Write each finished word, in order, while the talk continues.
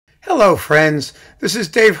Hello, friends. This is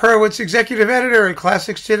Dave Hurwitz, executive editor at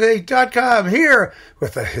ClassicsToday.com, here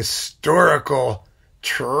with a historical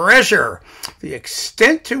treasure. The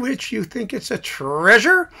extent to which you think it's a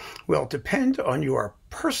treasure will depend on your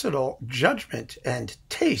personal judgment and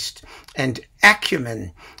taste and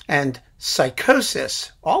acumen and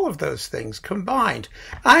psychosis, all of those things combined.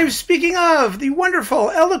 I'm speaking of the wonderful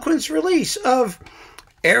eloquence release of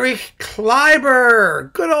Erich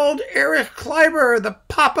Kleiber, good old Erich Kleiber, the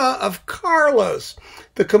Papa of Carlos,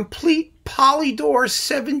 the complete Polydor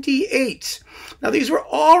 78. Now, these were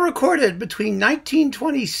all recorded between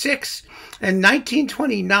 1926 and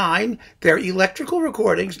 1929. They're electrical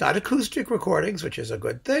recordings, not acoustic recordings, which is a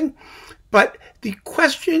good thing. But the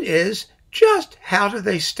question is, just how do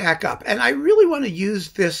they stack up? And I really want to use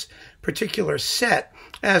this particular set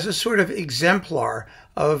as a sort of exemplar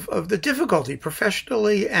of the difficulty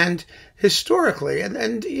professionally and historically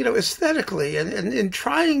and you know, aesthetically and in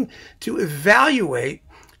trying to evaluate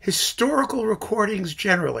historical recordings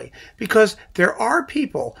generally, because there are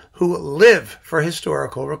people who live for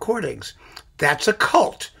historical recordings. That's a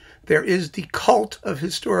cult. There is the cult of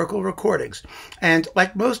historical recordings. And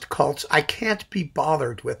like most cults, I can't be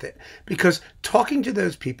bothered with it because talking to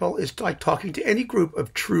those people is like talking to any group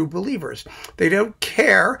of true believers. They don't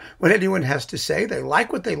care what anyone has to say. They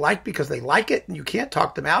like what they like because they like it, and you can't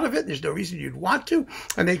talk them out of it. And there's no reason you'd want to.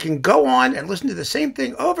 And they can go on and listen to the same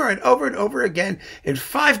thing over and over and over again in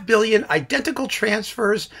 5 billion identical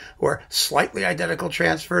transfers or slightly identical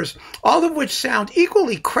transfers, all of which sound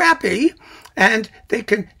equally crappy. And they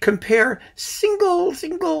can compare single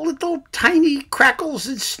little tiny crackles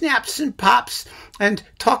and snaps and pops and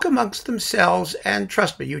talk amongst themselves. And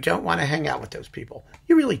trust me, you don't want to hang out with those people.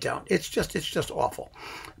 You really don't. It's just awful.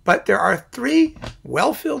 But there are 3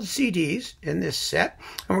 well-filled CDs in this set,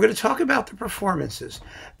 and we're going to talk about the performances.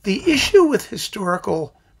 The issue with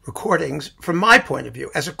historical recordings, from my point of view,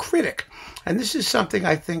 as a critic, and this is something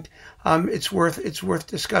I think it's worth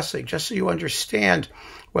discussing, just so you understand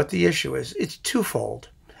what the issue is. It's twofold.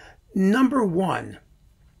 Number one,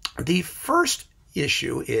 the first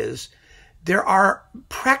issue is there are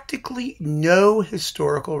practically no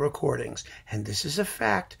historical recordings, and this is a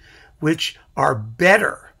fact, which are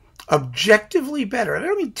better, objectively better, and I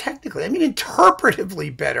don't mean technically, I mean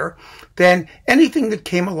interpretively better than anything that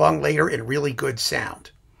came along later in really good sound.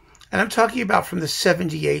 And I'm talking about from the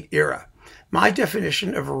 78 era. My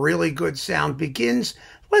definition of really good sound begins,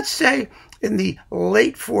 let's say, in the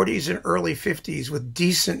late 40s and early 50s with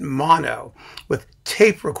decent mono, with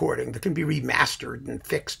tape recording that can be remastered and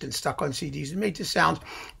fixed and stuck on CDs and made to sound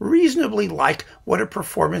reasonably like what a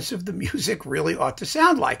performance of the music really ought to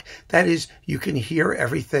sound like. That is, you can hear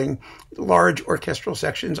everything. Large orchestral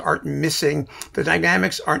sections aren't missing. The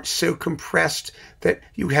dynamics aren't so compressed that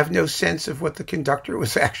you have no sense of what the conductor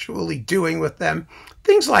was actually doing with them.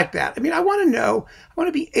 Things like that. I mean, I want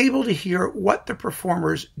to be able to hear what the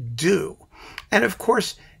performers do. And of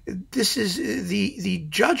course, this is the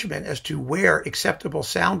judgment as to where acceptable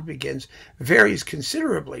sound begins varies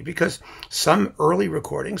considerably, because some early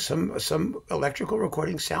recordings, some electrical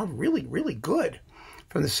recordings sound really, really good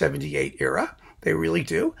from the 78 era. They really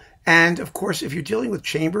do. And of course, if you're dealing with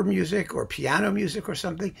chamber music or piano music or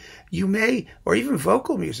something, you may, or even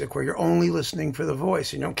vocal music where you're only listening for the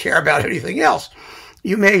voice and you don't care about anything else,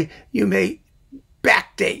 you may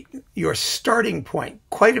backdate your starting point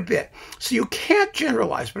quite a bit. So you can't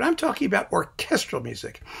generalize, but I'm talking about orchestral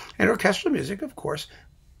music. And orchestral music, of course,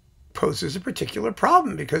 poses a particular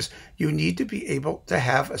problem because you need to be able to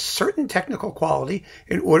have a certain technical quality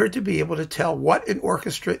in order to be able to tell what an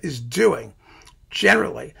orchestra is doing.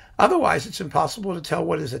 Generally. Otherwise, it's impossible to tell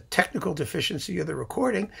what is a technical deficiency of the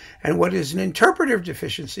recording and what is an interpretive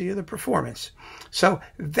deficiency of the performance. So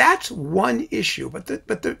that's one issue. But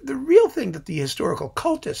the real thing that the historical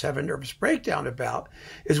cultists have a nervous breakdown about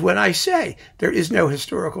is when I say there is no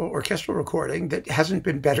historical orchestral recording that hasn't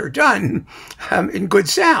been better done in good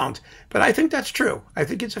sound. But I think that's true. I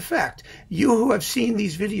think it's a fact. You who have seen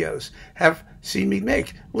these videos have seen me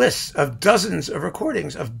make lists of dozens of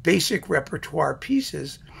recordings of basic repertoire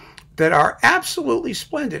pieces that are absolutely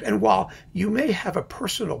splendid. And while you may have a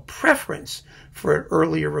personal preference for an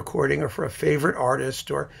earlier recording or for a favorite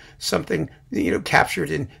artist or something, you know,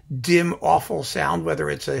 captured in dim, awful sound, whether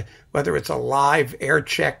it's a live air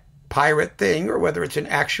check pirate thing or whether it's an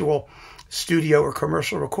actual studio or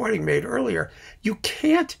commercial recording made earlier, you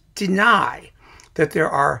can't deny that there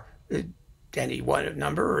are any one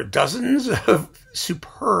number or dozens of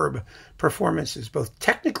superb performances, both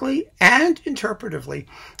technically and interpretively,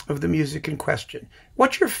 of the music in question.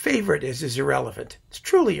 What your favorite is irrelevant. It's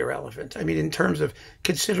truly irrelevant. I mean, in terms of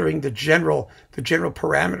considering the general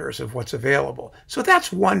parameters of what's available. So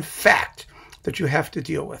that's one fact that you have to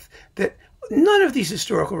deal with, that none of these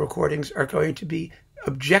historical recordings are going to be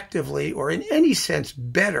objectively or in any sense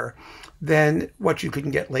better than what you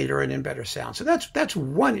can get later and in better sound. So that's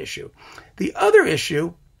one issue. The other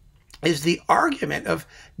issue is the argument of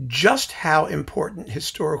just how important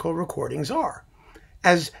historical recordings are.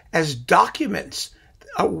 As documents,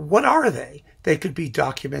 what are they? They could be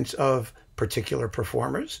documents of particular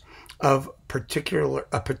performers, of a particular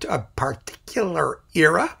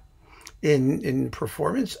era in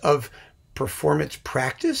performance, of performance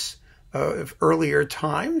practice of earlier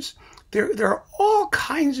times. There are all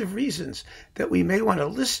kinds of reasons that we may want to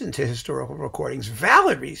listen to historical recordings,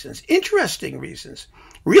 valid reasons, interesting reasons,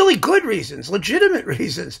 really good reasons, legitimate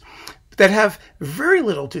reasons that have very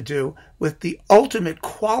little to do with the ultimate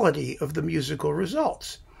quality of the musical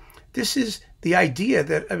results. This is the idea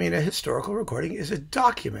that, I mean, a historical recording is a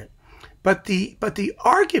document, but the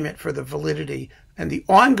argument for the validity and the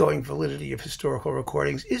ongoing validity of historical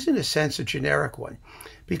recordings is in a sense a generic one.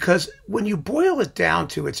 Because when you boil it down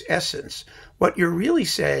to its essence, what you're really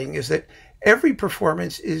saying is that every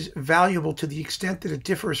performance is valuable to the extent that it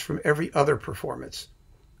differs from every other performance.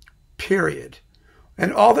 Period.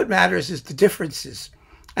 And all that matters is the differences.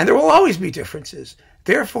 And there will always be differences.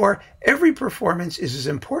 Therefore, every performance is as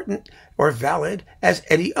important or valid as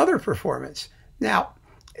any other performance. Now,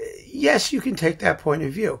 yes, you can take that point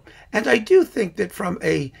of view. And I do think that from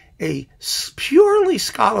a purely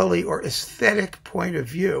scholarly or aesthetic point of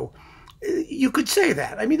view, you could say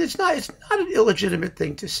that. I mean, it's not an illegitimate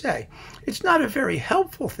thing to say. It's not a very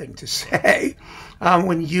helpful thing to say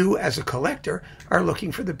when you, as a collector, are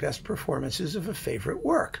looking for the best performances of a favorite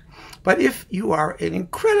work. But if you are an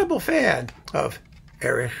incredible fan of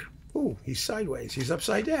Erich, oh, he's sideways, he's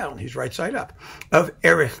upside down, he's right side up, of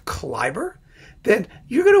Erich Kleiber, then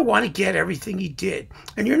you're going to want to get everything he did.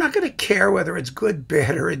 And you're not going to care whether it's good,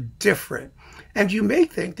 bad, or indifferent. And you may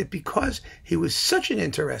think that because he was such an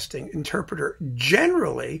interesting interpreter,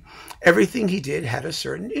 generally, everything he did had a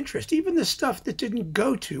certain interest, even the stuff that didn't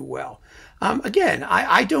go too well. Again,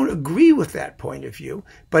 I don't agree with that point of view,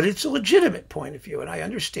 but it's a legitimate point of view. And I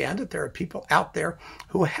understand that there are people out there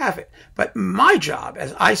who have it. But my job,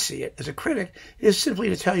 as I see it, as a critic, is simply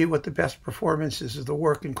to tell you what the best performances of the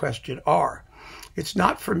work in question are. It's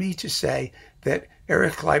not for me to say that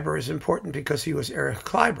Erich Kleiber is important because he was Erich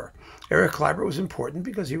Kleiber. Erich Kleiber was important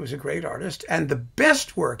because he was a great artist, and the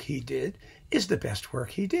best work he did is the best work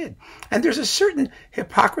he did. And there's a certain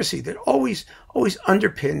hypocrisy that always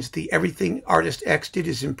underpins the everything artist X did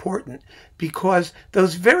is important, because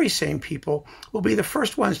those very same people will be the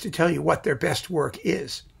first ones to tell you what their best work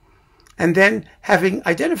is. And then, having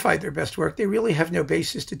identified their best work, they really have no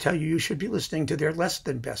basis to tell you you should be listening to their less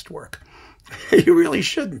than best work. You really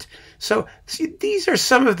shouldn't. So, see, these are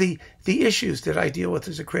some of the issues that I deal with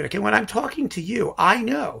as a critic. And when I'm talking to you, I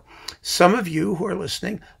know some of you who are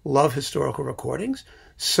listening love historical recordings.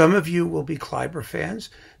 Some of you will be Kleiber fans.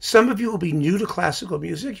 Some of you will be new to classical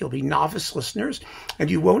music. You'll be novice listeners,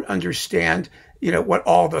 and you won't understand, what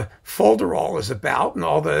all the folderol is about and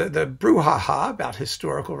all the brouhaha about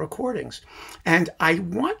historical recordings. And I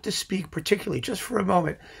want to speak particularly, just for a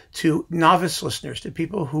moment, to novice listeners, to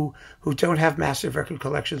people who don't have massive record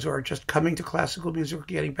collections or are just coming to classical music or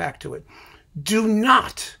getting back to it. Do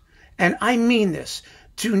not, and I mean this,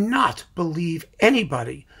 do not believe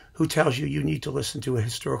anybody who tells you you need to listen to a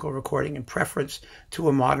historical recording in preference to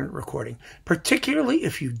a modern recording, particularly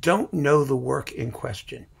if you don't know the work in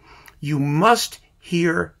question. You must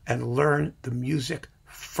hear and learn the music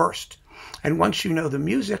first. And once you know the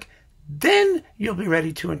music, then you'll be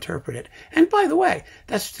ready to interpret it. And by the way,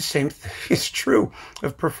 that's the same thing. It's true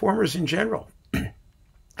of performers in general.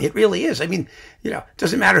 It really is. I mean, it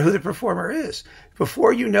doesn't matter who the performer is.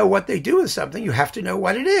 Before you know what they do with something, you have to know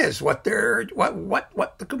what it is, what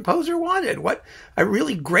the composer wanted, what a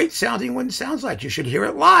really great sounding one sounds like. You should hear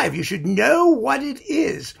it live. You should know what it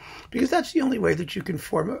is, because that's the only way that you can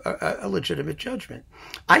form a legitimate judgment.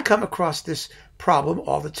 I come across this problem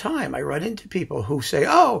all the time. I run into people who say,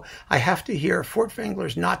 oh, I have to hear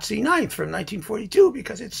Furtwängler's Nazi Ninth from 1942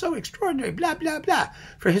 because it's so extraordinary, blah, blah, blah,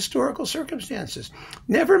 for historical circumstances.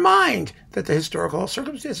 Never mind that the historical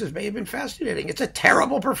circumstances may have been fascinating. It's a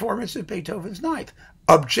terrible performance of Beethoven's Ninth.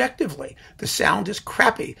 Objectively, the sound is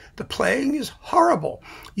crappy. The playing is horrible.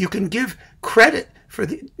 You can give credit for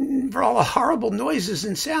all the horrible noises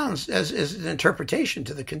and sounds as an interpretation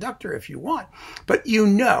to the conductor if you want. But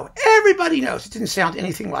everybody knows it didn't sound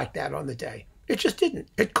anything like that on the day. It just didn't.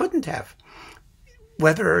 It couldn't have.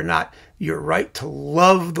 Whether or not you're right to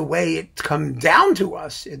love the way it's come down to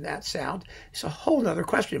us in that sound is a whole other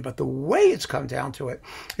question. But the way it's come down to it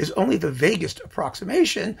is only the vaguest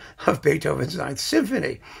approximation of Beethoven's Ninth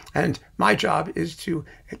Symphony. And my job is to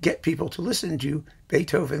get people to listen to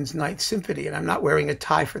Beethoven's Ninth Symphony. And I'm not wearing a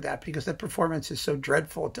tie for that because the performance is so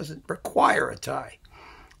dreadful. It doesn't require a tie.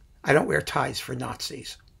 I don't wear ties for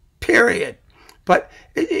Nazis, period. But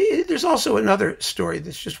there's also another story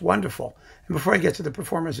that's just wonderful. And before I get to the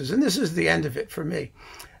performances, and this is the end of it for me,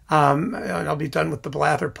 and I'll be done with the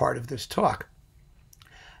blather part of this talk.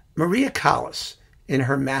 Maria Callas, in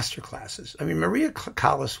her master classes, Maria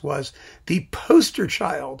Callas was the poster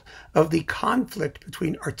child of the conflict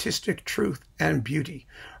between artistic truth and beauty.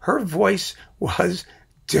 Her voice was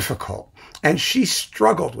difficult, and she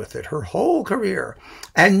struggled with it her whole career.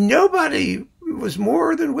 And nobody was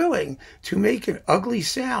more than willing to make an ugly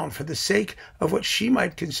sound for the sake of what she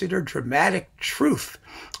might consider dramatic truth.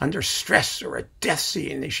 Under stress or a death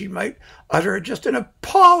scene, she might utter just an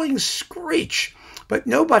appalling screech. But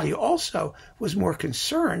nobody also was more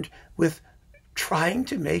concerned with trying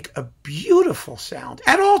to make a beautiful sound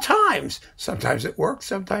at all times. Sometimes it worked,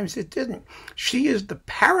 sometimes it didn't. She is the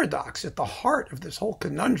paradox at the heart of this whole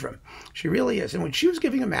conundrum. She really is. And when she was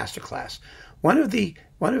giving a master class, one of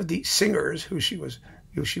the singers who she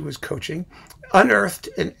was coaching unearthed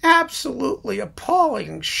an absolutely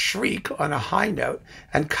appalling shriek on a high note,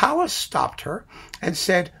 and Callas stopped her and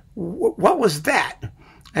said, "What was that?"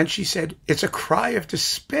 And she said, "It's a cry of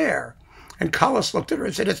despair." And Callas looked at her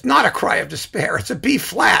and said, "It's not a cry of despair, it's a B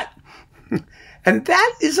flat." And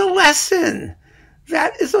that is a lesson.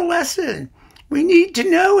 That is a lesson. We need to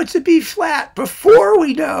know it's a B flat before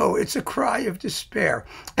we know it's a cry of despair.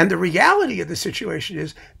 And the reality of the situation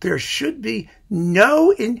is there should be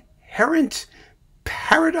no inherent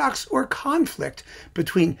paradox or conflict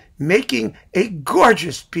between making a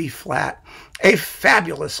gorgeous B flat a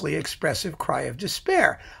fabulously expressive cry of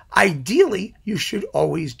despair. Ideally, you should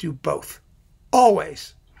always do both.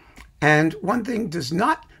 Always. And one thing does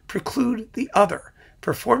not preclude the other.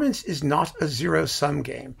 Performance is not a zero-sum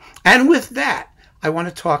game. And with that, I want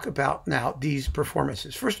to talk about now these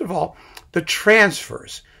performances. First of all, the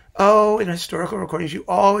transfers. Oh, in historical recordings, you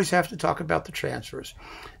always have to talk about the transfers.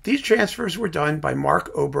 These transfers were done by Mark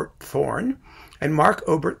Obert-Thorn, and Mark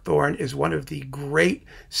Obert-Thorn is one of the great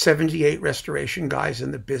 78 restoration guys in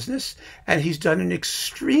the business, and he's done an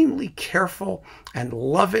extremely careful and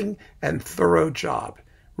loving and thorough job.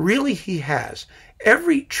 Really, he has.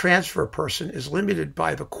 Every transfer person is limited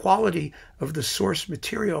by the quality of the source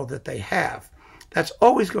material that they have. That's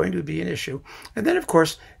always going to be an issue. And then, of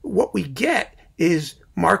course, what we get is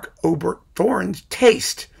Mark Obert-Thorn's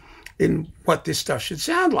taste in what this stuff should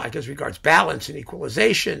sound like as regards balance and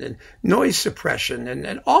equalization and noise suppression.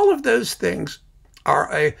 And all of those things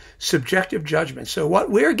are a subjective judgment. So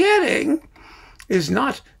what we're getting is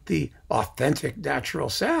not the authentic natural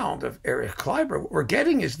sound of Erich Kleiber. What we're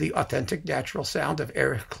getting is the authentic natural sound of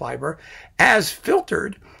Erich Kleiber as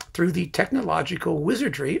filtered through the technological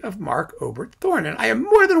wizardry of Mark Obert-Thorn. And I am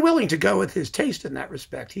more than willing to go with his taste in that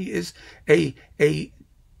respect. He is a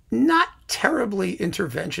not terribly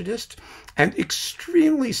interventionist and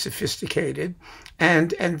extremely sophisticated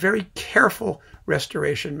and very careful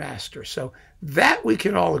restoration master. So that we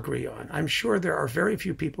can all agree on. I'm sure there are very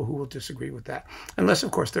few people who will disagree with that, unless,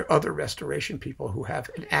 of course, there are other restoration people who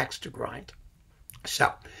have an axe to grind.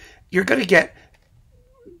 So you're going to get,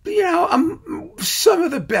 some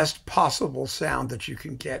of the best possible sound that you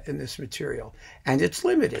can get in this material. And it's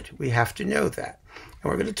limited. We have to know that.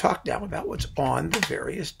 And we're going to talk now about what's on the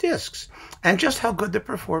various discs and just how good the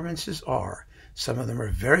performances are. Some of them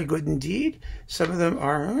are very good indeed. Some of them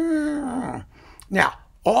are... Now,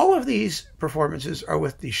 all of these performances are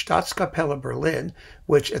with the Staatskapelle Berlin,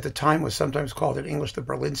 which at the time was sometimes called in English the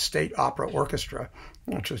Berlin State Opera Orchestra,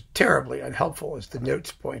 which was terribly unhelpful, as the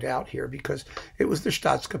notes point out here, because it was the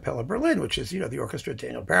Staatskapelle Berlin, which is, the orchestra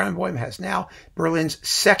Daniel Barenboim has now, Berlin's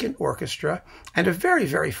second orchestra, and a very,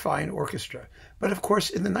 very fine orchestra. But of course,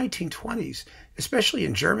 in the 1920s, especially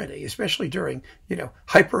in Germany, especially during,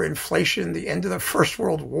 hyperinflation, the end of the First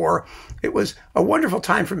World War, it was a wonderful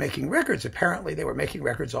time for making records. Apparently, they were making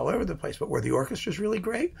records all over the place. But were the orchestras really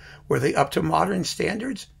great? Were they up to modern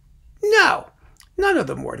standards? No, none of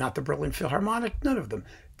them were. Not the Berlin Philharmonic, none of them.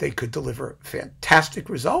 They could deliver fantastic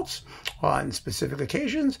results on specific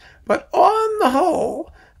occasions, but on the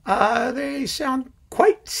whole, they sound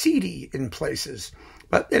quite seedy in places.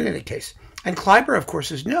 But in any case, And Kleiber, of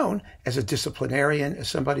course, is known as a disciplinarian, as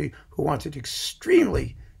somebody who wanted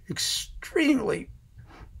extremely, extremely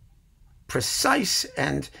precise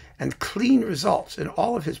and clean results in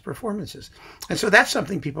all of his performances. And so that's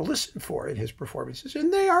something people listen for in his performances,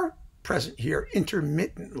 and they are present here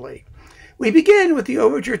intermittently. We begin with the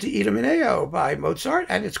Overture to Idomeneo by Mozart,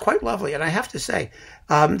 and it's quite lovely. And I have to say,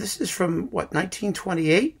 this is from,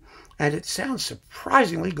 1928, and it sounds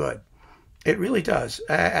surprisingly good. It really does.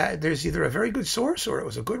 There's either a very good source or it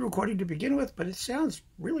was a good recording to begin with, but it sounds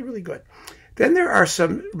really, really good. Then there are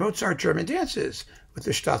some Mozart German dances with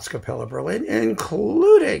the Staatskapelle Berlin,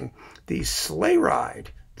 including the sleigh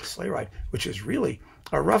ride, which is really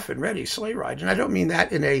a rough and ready sleigh ride. And I don't mean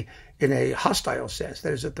that in a hostile sense.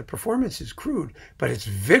 That is that the performance is crude, but it's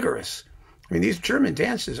vigorous. I mean, these German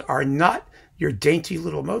dances are not your dainty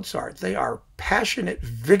little Mozart. They are passionate,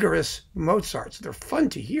 vigorous Mozarts. They're fun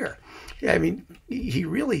to hear. Yeah, I mean,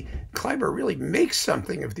 Kleiber really makes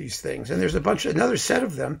something of these things. And there's another set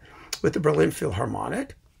of them with the Berlin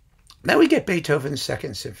Philharmonic. Then we get Beethoven's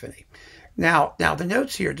Second Symphony. Now the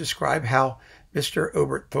notes here describe how Mr.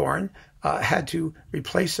 Obert-Thorn had to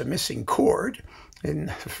replace a missing chord in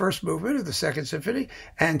the first movement of the Second Symphony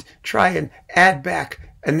and try and add back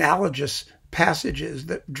analogous passages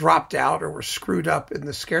that dropped out or were screwed up in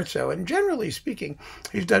the scherzo. And generally speaking,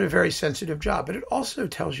 he's done a very sensitive job. But it also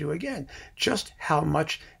tells you, again, just how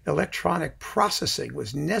much electronic processing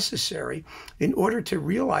was necessary in order to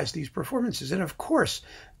realize these performances. And of course,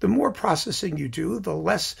 the more processing you do, the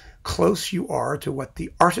less close you are to what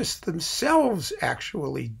the artists themselves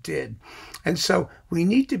actually did. And so we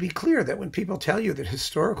need to be clear that when people tell you that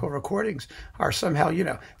historical recordings are somehow,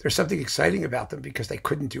 there's something exciting about them because they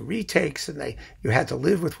couldn't do retakes and you had to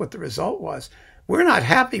live with what the result was, we're not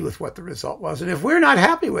happy with what the result was. And if we're not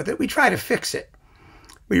happy with it, we try to fix it.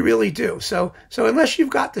 We really do. So unless you've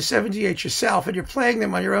got the 78 yourself and you're playing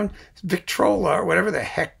them on your own Victrola or whatever the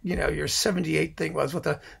heck, your 78 thing was with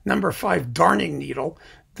a number 5 darning needle,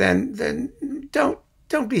 then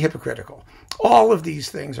don't be hypocritical. All of these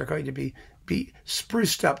things are going to be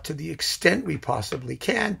spruced up to the extent we possibly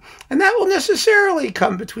can, and that will necessarily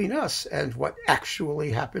come between us and what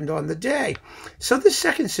actually happened on the day. So the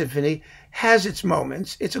Second Symphony has its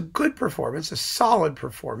moments. It's a good performance, a solid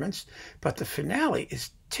performance, but the finale is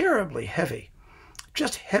terribly heavy.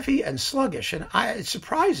 Just heavy and sluggish, and it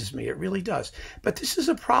surprises me, it really does. But this is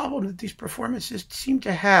a problem that these performances seem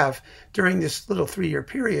to have during this little 3-year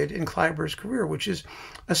period in Kleiber's career, which is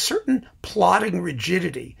a certain plodding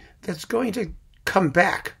rigidity that's going to come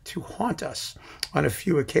back to haunt us on a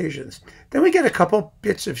few occasions. Then we get a couple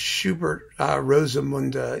bits of Schubert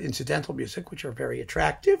Rosamunde incidental music, which are very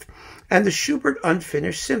attractive, and the Schubert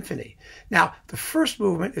Unfinished Symphony. Now, the first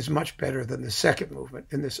movement is much better than the second movement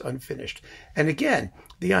in this unfinished. And again,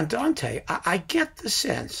 the Andante, I get the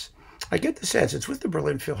sense, it's with the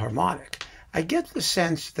Berlin Philharmonic, I get the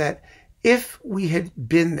sense that if we had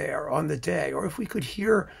been there on the day, or if we could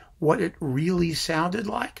hear what it really sounded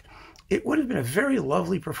like, it would have been a very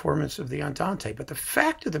lovely performance of the Andante. But the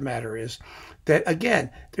fact of the matter is that,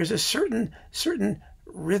 again, there's a certain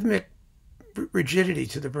rhythmic rigidity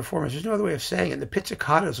to the performance. There's no other way of saying it. The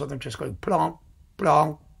pizzicatos on them just going plonk,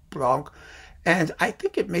 plonk, plonk. And I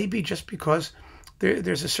think it may be just because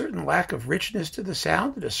there's a certain lack of richness to the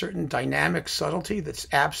sound and a certain dynamic subtlety that's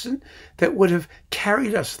absent that would have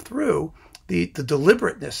carried us through the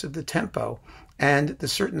deliberateness of the tempo and the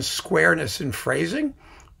certain squareness in phrasing.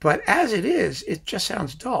 But as it is, it just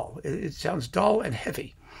sounds dull. It sounds dull and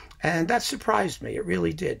heavy. And that surprised me. It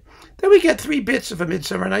really did. Then we get 3 bits of A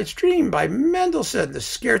Midsummer Night's Dream by Mendelssohn, the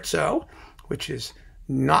scherzo, which is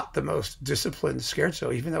not the most disciplined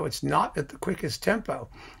scherzo, even though it's not at the quickest tempo.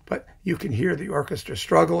 But you can hear the orchestra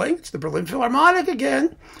struggling. It's the Berlin Philharmonic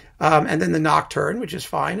again. And then the Nocturne, which is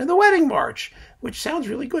fine. And the Wedding March, which sounds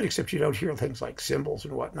really good, except you don't hear things like cymbals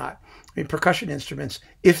and whatnot. I mean, percussion instruments,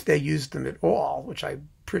 if they used them at all, which I'm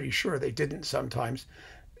pretty sure they didn't sometimes,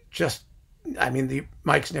 the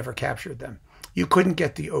mics never captured them. You couldn't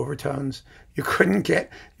get the overtones. You couldn't get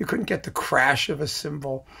the crash of a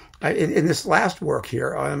cymbal. In this last work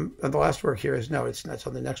here, the last work here is, no, that's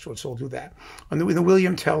on the next one, so we'll do that. On the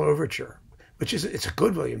William Tell Overture, it's a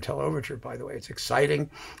good William Tell Overture, by the way. It's exciting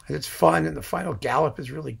and it's fun, and the final gallop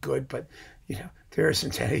is really good, but there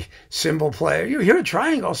isn't any cymbal play. You hear a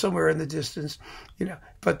triangle somewhere in the distance,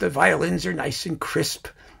 but the violins are nice and crisp,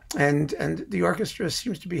 And the orchestra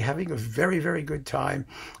seems to be having a very, very good time,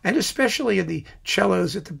 and especially in the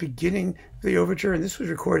cellos at the beginning of the overture, and this was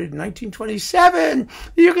recorded in 1927.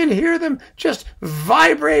 You can hear them just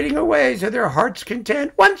vibrating away to their heart's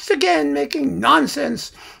content, once again making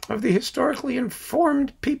nonsense of the historically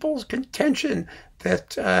informed people's contention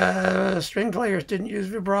that string players didn't use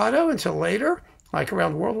vibrato until later, like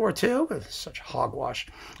around World War II. It's such hogwash.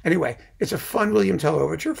 Anyway, it's a fun William Tell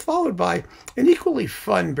overture, followed by an equally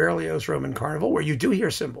fun Berlioz Roman Carnival, where you do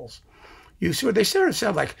hear cymbals. You see, they sort of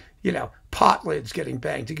sound like, you know, pot lids getting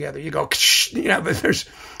banged together. You go, you know, but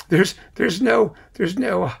there's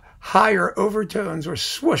no higher overtones or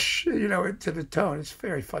swoosh, you know, to the tone. It's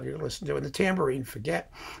very funny to listen to. And the tambourine,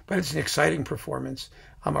 forget. But it's an exciting performance.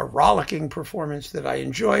 A rollicking performance that I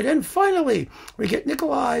enjoyed. And finally, we get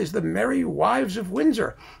Nicolai's The Merry Wives of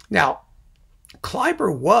Windsor. Now,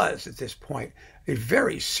 Kleiber was, at this point, a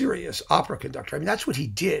very serious opera conductor. I mean, that's what he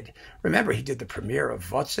did. Remember, he did the premiere of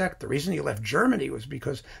Wozzeck. The reason he left Germany was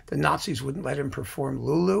because the Nazis wouldn't let him perform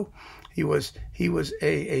Lulu. He was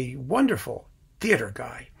a wonderful theater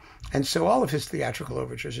guy. And so all of his theatrical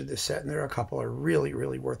overtures are this set, and there are a couple are really,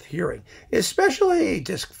 really worth hearing, especially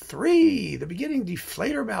Disc 3, the beginning Die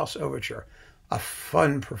Fledermaus Overture. A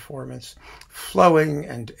fun performance, flowing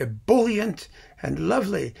and ebullient and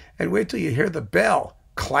lovely. And wait till you hear the bell.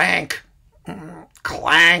 Clank,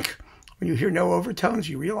 clank. When you hear no overtones,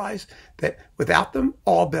 you realize that without them,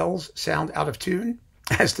 all bells sound out of tune,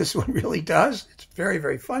 as this one really does. It's very,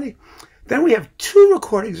 very funny. Then we have two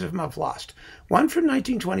recordings of Mavlast, one from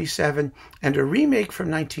 1927 and a remake from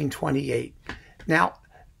 1928. Now,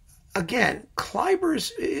 again,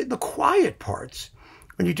 Kleiber's, the quiet parts,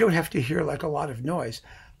 when you don't have to hear like a lot of noise,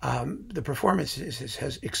 the performance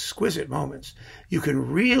has exquisite moments. You can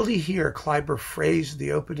really hear Kleiber phrase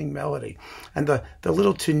the opening melody, and the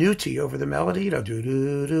little tenuti over the melody, you know, do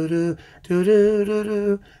do do do do do do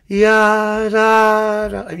do, ya da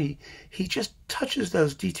da. I mean, he just touches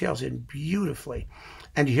those details in beautifully,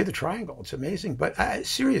 and you hear the triangle. It's amazing. But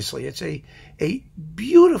seriously, it's a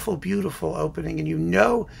beautiful, beautiful opening, and you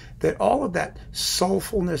know that all of that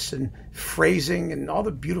soulfulness and phrasing and all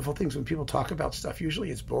the beautiful things when people talk about stuff,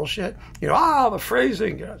 usually it's bullshit. You know, the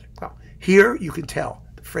phrasing. You know, well, here you can tell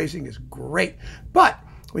the phrasing is great. But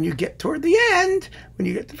when you get toward the end, when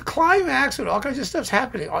you get to the climax and all kinds of stuff's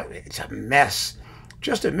happening, it's a mess.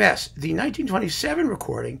 Just a mess. The 1927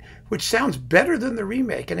 recording, which sounds better than the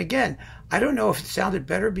remake, and again, I don't know if it sounded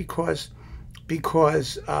better because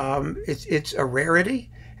it's a rarity,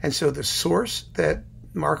 and so the source that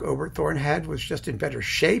Mark Obert-Thorn had was just in better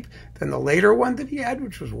shape than the later one that he had,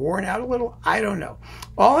 which was worn out a little. I don't know.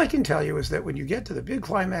 All I can tell you is that when you get to the big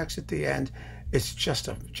climax at the end, it's just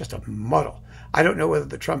a muddle. I don't know whether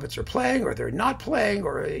the trumpets are playing or they're not playing,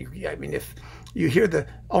 or I mean, if you hear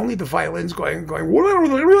only the violins going, you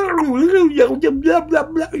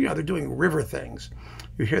know, they're doing river things.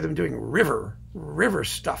 You hear them doing river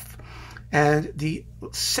stuff. And the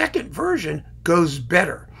second version goes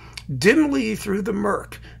better. Dimly through the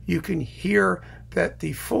murk, you can hear that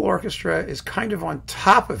the full orchestra is kind of on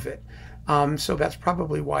top of it. So that's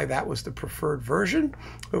probably why that was the preferred version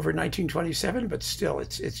over 1927. But still,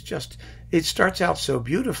 it starts out so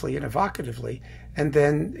beautifully and evocatively, and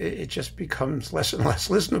then it just becomes less and less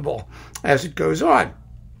listenable as it goes on.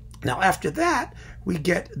 Now, after that, we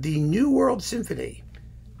get the New World Symphony.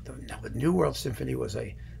 The New World Symphony was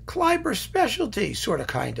a Kleiber specialty, sort of,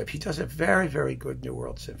 kind of. He does a very, very good New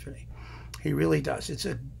World Symphony. He really does. It's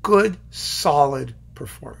a good, solid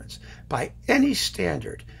performance. By any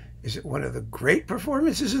standard, is it one of the great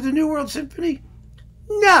performances of the New World Symphony?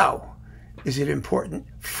 No. Is it important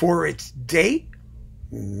for its date?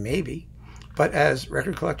 Maybe. But as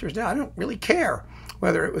record collectors now, I don't really care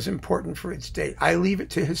whether it was important for its date. I leave it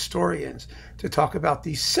to historians to talk about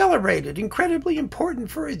the celebrated, incredibly important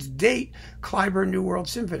for its date, Kleiber New World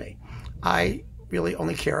Symphony. I really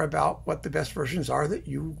only care about what the best versions are that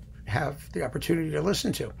you have the opportunity to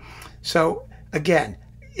listen to. So again,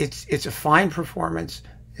 it's a fine performance.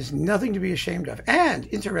 There's nothing to be ashamed of. And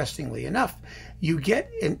interestingly enough, you get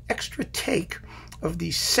an extra take of the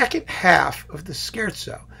second half of the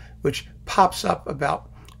scherzo, which pops up about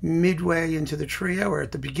midway into the trio, or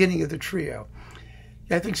at the beginning of the trio.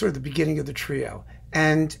 I think sort of the beginning of the trio.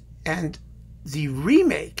 And the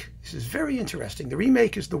remake, this is very interesting, the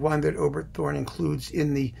remake is the one that Obert-Thorn includes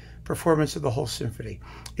in the performance of the whole symphony,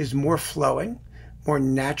 is more flowing, more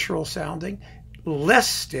natural sounding, less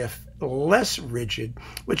stiff, less rigid,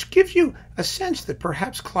 which gives you a sense that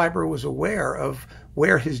perhaps Kleiber was aware of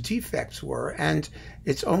where his defects were, and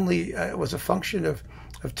it's only it was a function of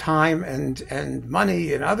time and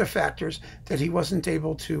money and other factors that he wasn't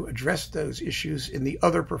able to address those issues in the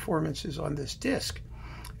other performances on this disc.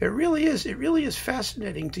 It really is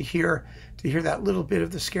fascinating to hear that little bit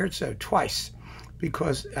of the scherzo twice,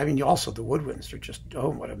 because I mean also the woodwinds are just, oh,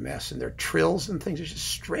 what a mess, and their trills and things, there's just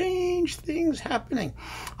strange things happening.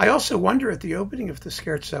 I also wonder at the opening of the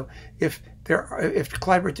scherzo if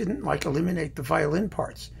Kleiber didn't like eliminate the violin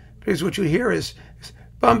parts, because what you hear is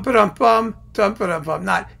bum ba dum bum dum ba dum bum,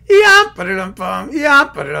 not yum ba dum bum yum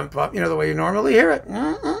ba dum bum, the way you normally hear it.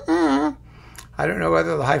 I don't know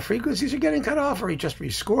whether the high frequencies are getting cut off, or he just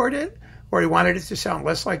rescored it, or he wanted it to sound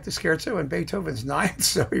less like the scherzo in Beethoven's Ninth,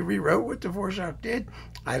 so he rewrote what Dvořák did.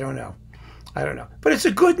 I don't know. But it's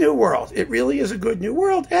a good new world. It really is a good new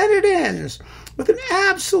world, and it ends with an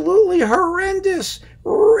absolutely horrendous,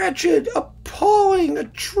 wretched, appalling,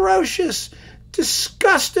 atrocious,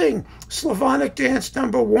 disgusting Slavonic Dance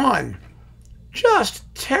number 1.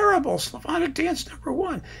 Just terrible Slavonic Dance number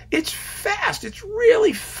 1. It's fast. It's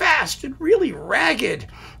really fast and really ragged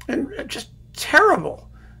and just terrible.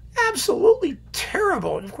 Absolutely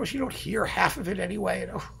terrible. And of course, you don't hear half of it anyway.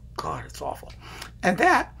 And, oh, God, it's awful. And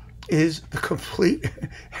that is the complete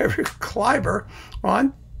Erich Kleiber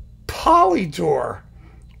on Polydor,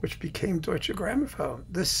 which became Deutsche Grammophon,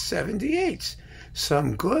 the 78s.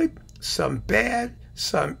 Some good, some bad,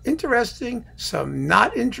 some interesting, some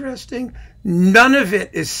not interesting. None of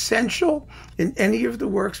it essential in any of the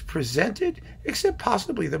works presented, except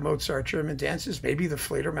possibly the Mozart German dances, maybe the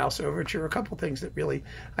Fledermaus Overture, a couple things that really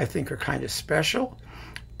I think are kind of special.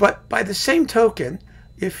 But by the same token,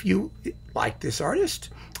 if you like this artist,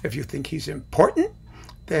 if you think he's important,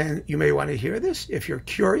 then you may want to hear this. If you're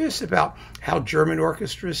curious about how German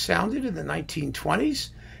orchestras sounded in the 1920s,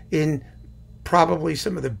 in probably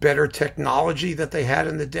some of the better technology that they had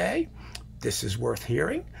in the day, this is worth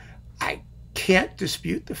hearing. I can't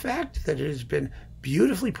dispute the fact that it has been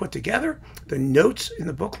beautifully put together. The notes in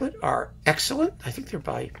the booklet are excellent. I think they're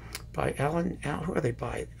by Alan. Who are they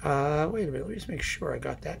by? Wait a minute. Let me just make sure I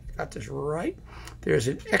got this right. There's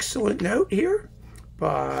an excellent note here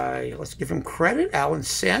by, let's give him credit, Alan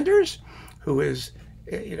Sanders, who is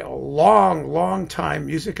a long time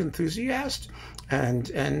music enthusiast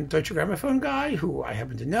and Deutsche Grammophon guy who I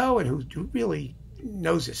happen to know and who really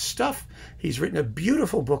knows his stuff. He's written a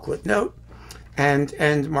beautiful booklet note.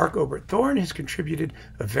 And Mark Obert-Thorn has contributed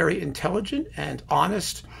a very intelligent and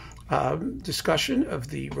honest discussion of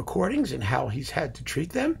the recordings and how he's had to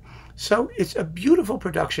treat them. So it's a beautiful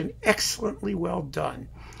production, excellently well done.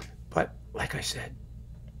 But like I said,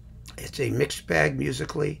 it's a mixed bag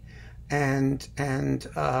musically, and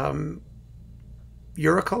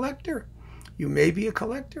you're a collector. You may be a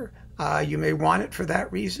collector. You may want it for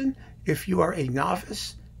that reason. If you are a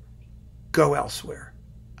novice, go elsewhere.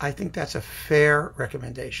 I think that's a fair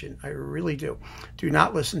recommendation. I really do. Do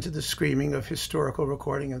not listen to the screaming of historical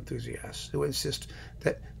recording enthusiasts who insist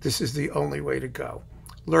that this is the only way to go.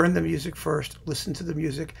 Learn the music first, listen to the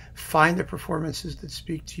music, find the performances that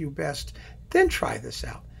speak to you best, then try this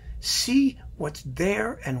out. See what's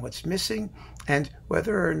there and what's missing, and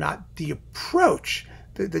whether or not the approach,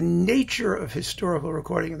 the nature of historical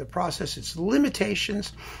recording and the process, its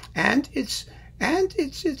limitations, and its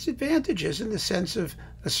advantages in the sense of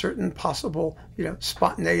a certain possible,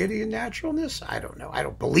 spontaneity and naturalness. I don't know. I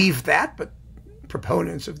don't believe that, but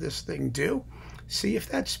proponents of this thing do. See if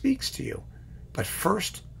that speaks to you. But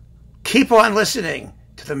first, keep on listening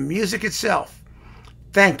to the music itself.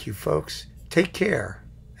 Thank you, folks. Take care,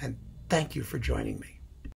 and thank you for joining me.